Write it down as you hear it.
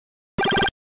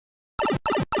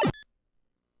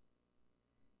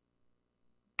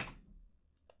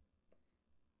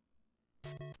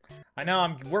I know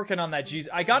I'm working on that juice.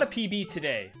 I got a PB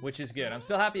today, which is good. I'm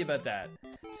still happy about that.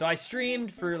 So I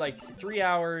streamed for like 3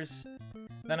 hours.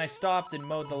 Then I stopped and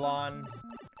mowed the lawn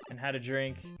and had a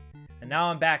drink. And now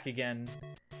I'm back again.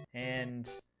 And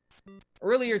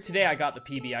earlier today I got the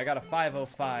PB. I got a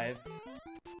 505.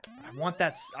 I want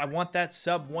that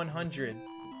sub 100.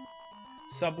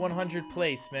 Sub 100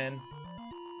 place, man.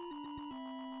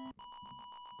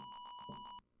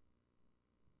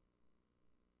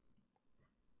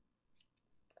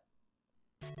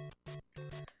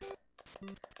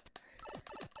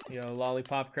 Yo,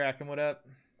 Lollipop Kraken, what up?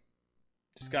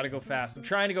 Just gotta go fast. I'm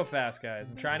trying to go fast, guys.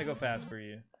 I'm trying to go fast for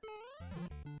you.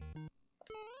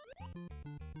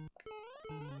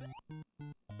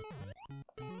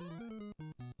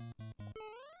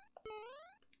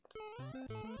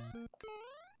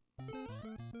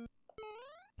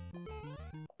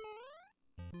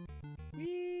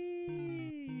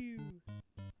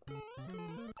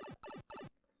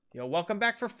 Yo, welcome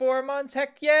back for 4 months.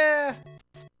 Heck yeah!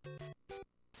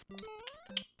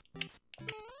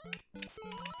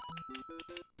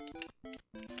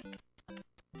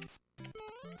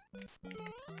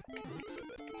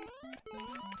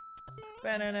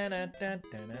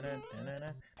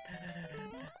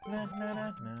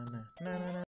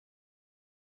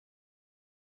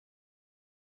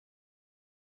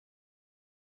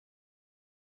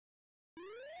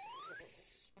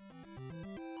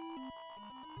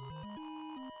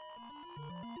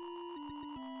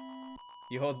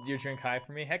 You hold your drink high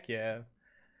for me? Heck yeah.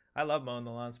 I love mowing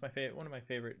the lawn. It's one of my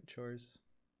favorite chores.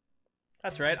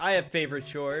 That's right, I have favorite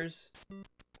chores.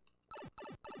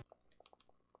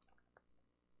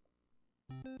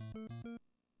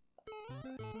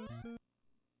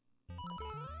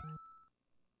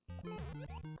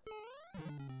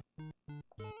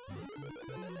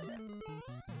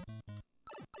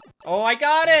 Oh, I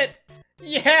got it!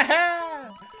 Yeah!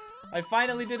 I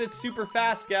finally did it super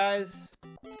fast, guys.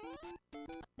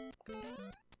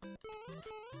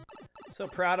 So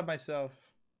proud of myself.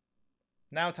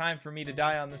 Now time for me to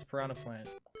die on this piranha plant.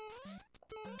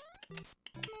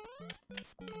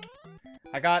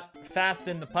 I got fast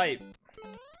in the pipe.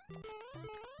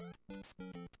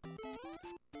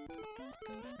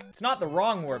 It's not the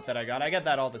wrong warp that I got. I get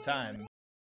that all the time.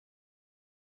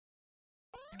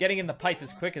 It's getting in the pipe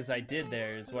as quick as I did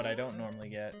there is what I don't normally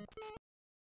get.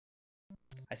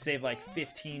 I saved like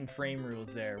 15 frame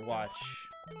rules there. Watch.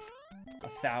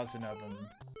 1,000 of them.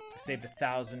 I saved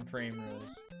 1,000 frame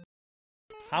rules.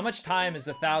 How much time is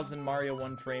 1,000 Mario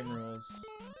 1 frame rules?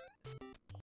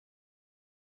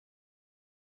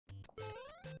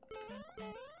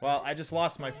 Well, I just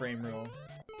lost my frame rule.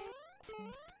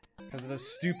 Because of those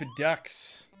stupid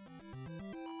ducks.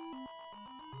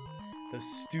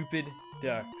 Those stupid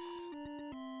ducks.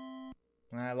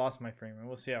 I lost my frame rule.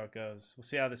 We'll see how it goes. We'll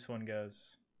see how this one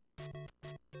goes.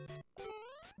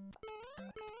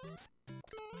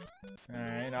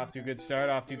 Alright, off to a good start,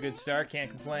 off to a good start. Can't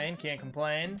complain, can't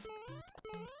complain.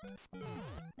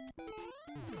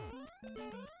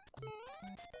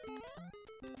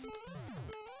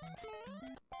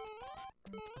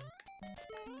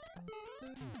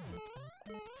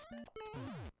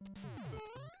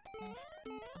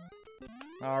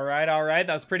 Alright,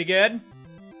 that was pretty good.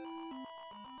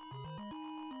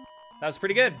 That was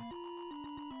pretty good.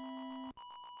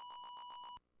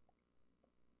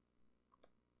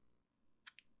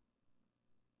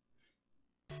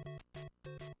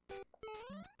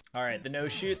 Alright, the no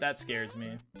shoot, that scares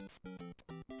me.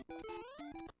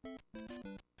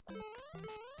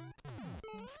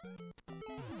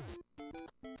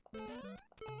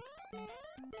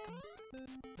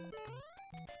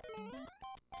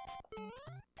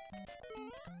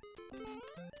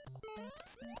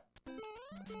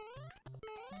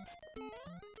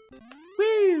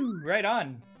 Woo! Right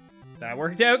on. That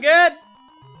worked out good!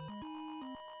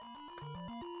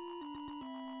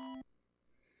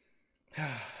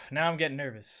 Now I'm getting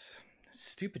nervous.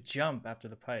 Stupid jump after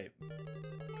the pipe.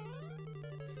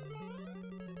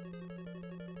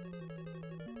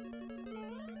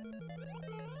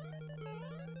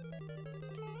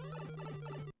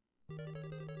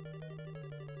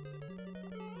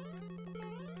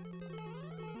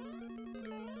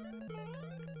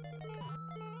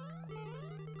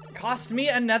 Cost me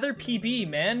another PB,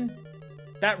 man.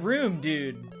 That room,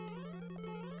 dude.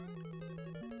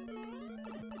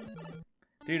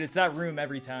 Dude, it's that room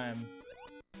every time.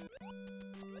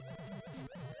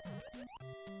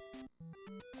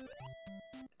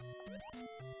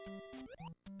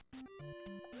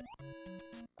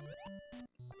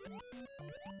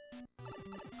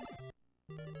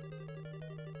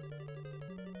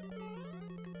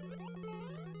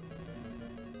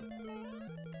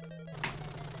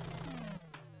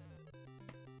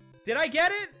 Did I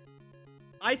get it?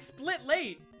 I split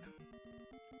late.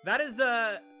 That is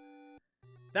a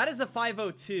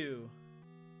 502.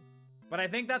 But I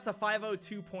think that's a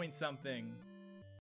 502 point something.